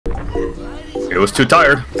It was too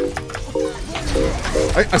tired.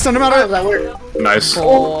 I sent him out. How does that work? Nice.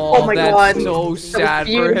 Oh my that's god. so sad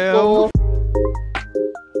for beautiful. him.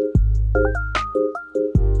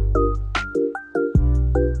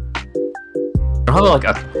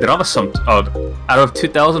 They don't have a sum. Oh, out of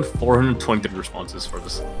 2,423 responses for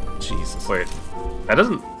this. Jesus. Wait, that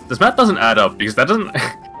doesn't. This math doesn't add up because that doesn't.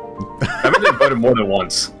 That means they voted more than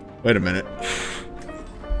once. Wait a minute.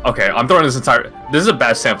 Okay, I'm throwing this entire. This is a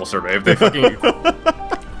bad sample survey. If they fucking.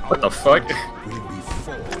 What the fuck?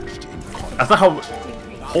 That's not how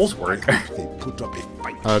holes work.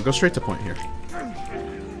 Go straight to point here.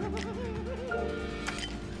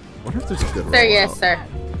 What if there's a good roll? Sir, yes, sir.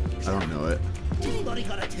 I don't know it.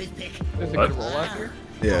 There's a What? good roll out here.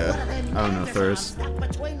 Yeah, I don't know if there is. What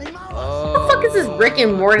the fuck is this Rick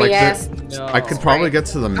and Morty Like ass? No. I could probably get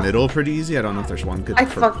to the middle pretty easy. I don't know if there's one good I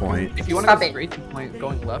per fucking- point. If you want to go straight to point,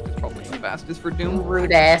 going left is probably the fastest for Doom.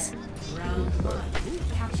 Rude ass.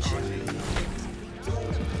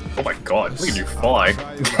 Oh my god, look at you fly.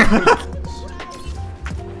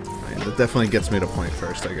 That definitely gets me to point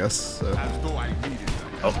first, I guess. So.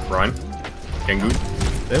 Oh, Ryan. Gengu.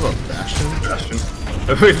 They have a Bastion. Bastion.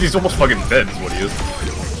 He's almost fucking dead, is what he is.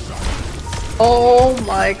 Oh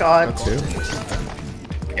my god. That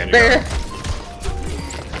too. Again, you There. got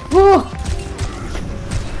Whew.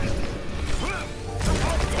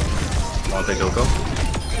 Monte Doko.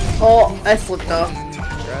 Oh, I slipped off.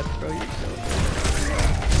 Congrats, bro. You're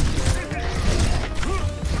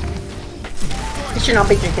I should not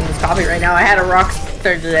be drinking this coffee right now. I had a rock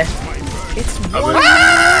star today. It's I've one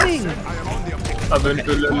been- morning. I've been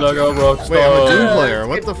feeling like a rock star. Wait, I'm a Doom player.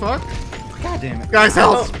 What the fuck? God damn it. Guys,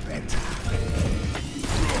 help!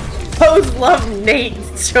 Pose love Nate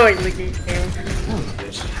showing the game.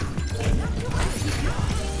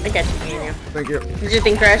 I got you, Daniel. Thank you. Did you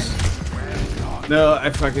think, Crash? No, I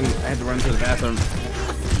had to run to the bathroom.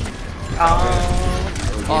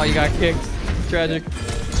 Oh. Oh, you got kicked. Tragic.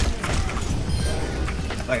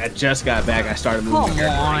 Like I just got back, I started moving. Come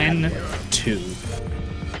on. 2.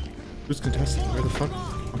 Who's contesting? Where the fuck?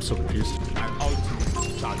 I'm so confused.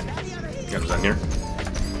 Comes down here.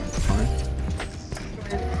 Fine.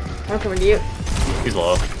 I'm coming to you. He's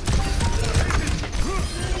low.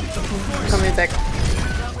 Coming back.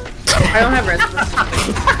 I don't have res.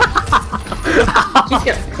 He's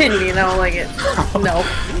gonna pin me and I don't like it. No.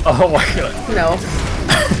 Oh my god. No.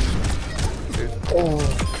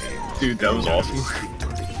 Dude, that was awesome.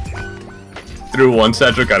 Threw one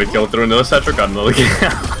Satchel, got a kill. Threw another Satchel, got another kill.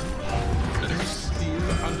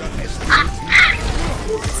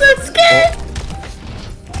 So scared!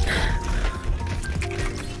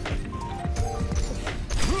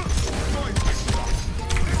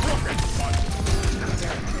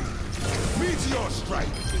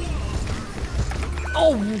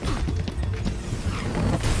 Oh!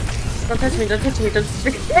 Don't touch me, don't touch me, don't touch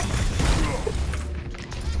me.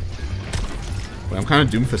 Wait, I'm kind of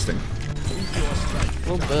doomfisting.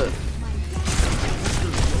 A little bit.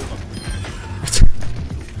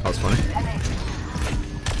 That was funny.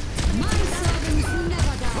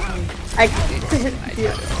 I couldn't do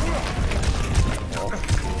it.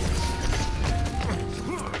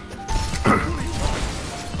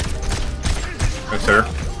 Yes, sir.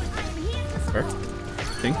 Where?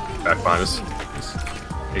 Thing? Back behind us.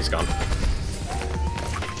 He's gone.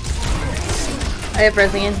 I have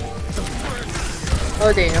res again.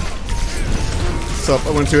 Oh, Daniel. What's up?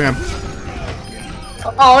 I went to him.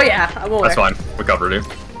 Oh, yeah, I'm aware. That's fine. We covered it.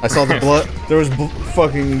 I saw the blood. There was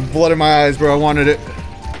fucking blood in my eyes, bro. I wanted it.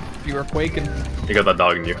 You were quaking. You got that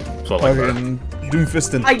dog in you. So I like that. Fucking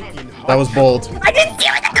doomfisting. I That was bold. didn't do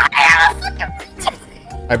it!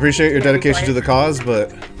 I appreciate your dedication to the cause,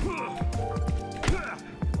 but...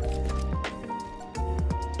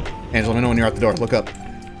 Angela, let me know when you're at the door. Look up.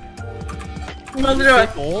 No, the door.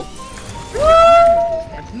 Goal?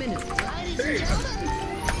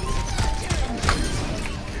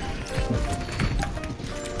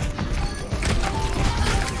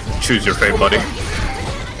 Choose your fate, buddy.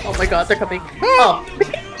 Oh my god, they're coming. Oh.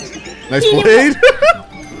 Nice blade.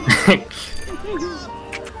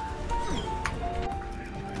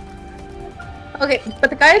 Okay, but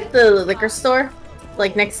the guy at the liquor store,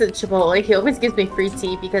 like next to the Chipotle, he always gives me free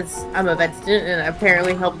tea because I'm a vet student and I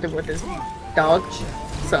apparently helped him with his dog.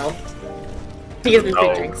 So, he gives me free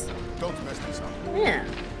Oh. drinks. Yeah.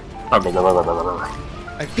 Like,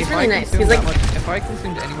 He's if really I nice. consumed He's that like- much, if I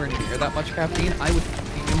consumed anywhere near that much caffeine, I would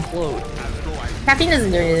implode. Caffeine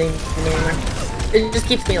doesn't do anything to me anymore. It just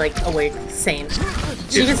keeps me like awake, sane.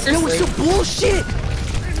 She gets to sleep. bullshit!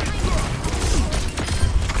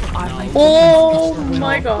 Oh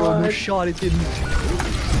my god. Shot it didn't.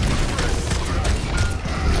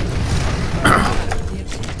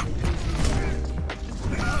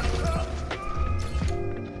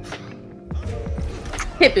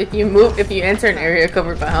 tip: if you enter an area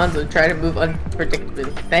covered by Hanzo, try to move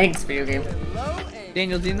unpredictably. Thanks, video game.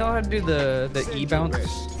 Daniel, do you know how to do the E bounce?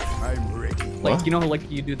 Like What? you know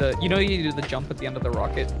you do the jump at the end of the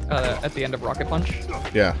rocket at the end of Rocket Punch.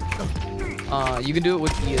 Yeah. You can do it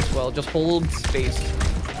with E as well. Just hold space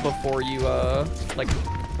before you like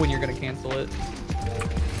when you're gonna cancel it.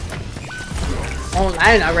 Oh,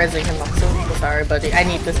 I'm not resing him. I'm so sorry, buddy. I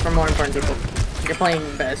need this for more important people. You're playing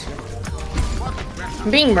Bastion.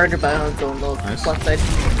 I'm being murdered by Hanzo on the Nice. left side.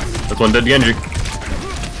 That's one dead Genji.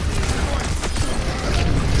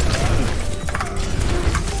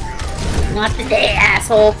 Not today,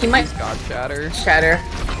 asshole. He might God shatter. shatter.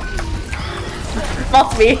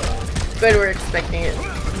 Fuck me. Good, we're expecting it.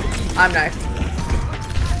 I'm not.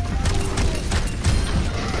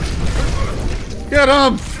 Get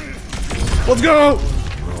him! Let's go!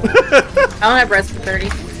 I don't have res for 30.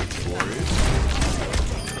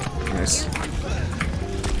 Nice.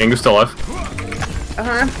 Genji's still alive.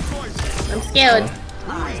 I'm scared.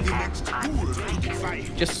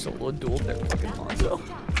 Just solo duel their fucking Hanzo.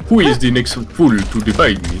 Who is the next fool to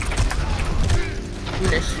divide me? I'm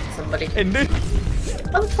gonna shoot somebody. And then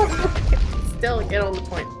Still, get on the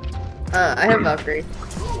point. I have Valkyrie.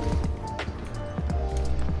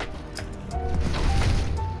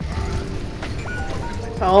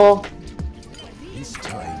 Oh.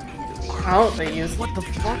 Oh, they use. what the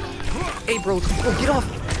fuck? Hey bro, get off!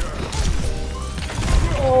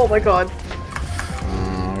 Oh my god.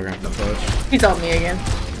 We're gonna have to touch. He's on me again.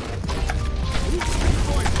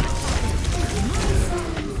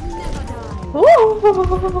 Ooh.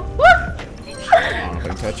 I'm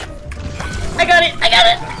gonna touch. I got it! I got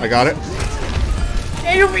it! I got it.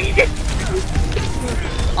 Daniel beat it!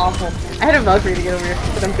 Awful. I had a Valkyrie to get over here,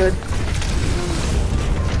 but I'm good.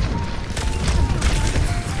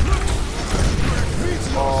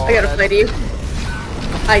 I gotta fight you.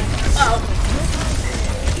 Oh.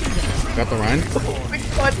 Got the Rhine. Oh my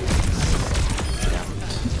god.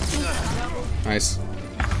 Nice.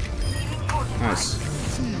 Nice.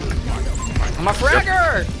 I'm a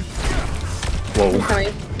fragger! Whoa. I'm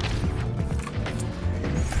coming.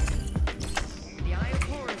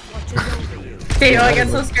 Daniel, I got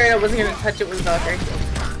so scared I wasn't gonna touch it with Valkyrie.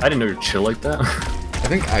 I didn't know you're chill like that. I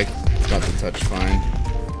think I got the touch fine,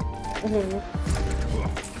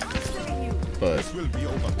 but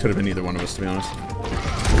could have been either one of us, to be honest.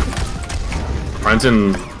 Ryan's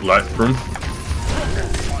in left room.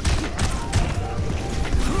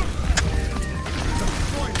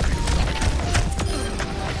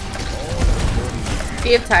 Do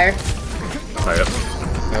you have tire? I got,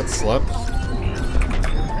 That slept.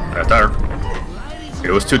 I got tired. It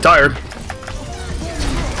was too tired.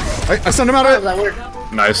 I sent him out How of does it. that work?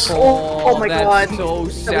 Nice. Oh my that's god. so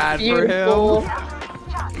That sad was for beautiful. him.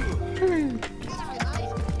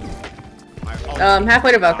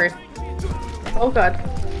 Halfway to Valkyrie. Oh god.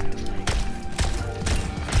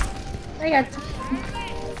 I got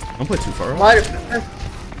Don't play too far. what?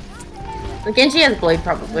 The Genji has blade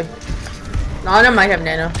probably. Nana might have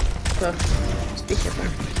nano. So just be careful.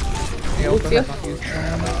 They also Lucio? have not used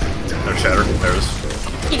them. No shatter. There it is.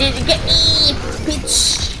 You didn't get me,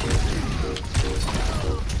 bitch.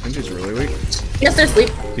 Genji's really weak. Yes, they're asleep.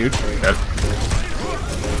 Huge. Dead.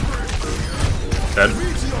 Dead.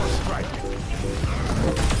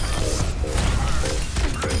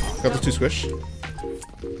 Got the 2 squish.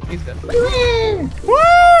 He's dead. We win. Woo!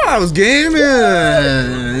 I was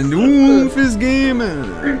gaming. Oof is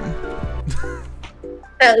gaming.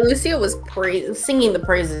 Lucio was singing the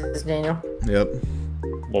praises, Daniel. Yep.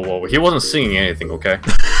 Whoa. He wasn't singing anything, okay? Is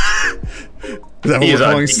that what He's we're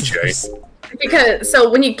a calling DJ. Because so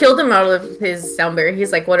when you killed him out of his sound barrier,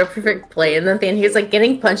 he's like, "What a perfect play!" And then he's like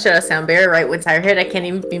getting punched out of sound barrier right when tire hit. I can't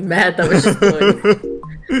even be mad. That was just good.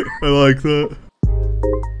 I like that.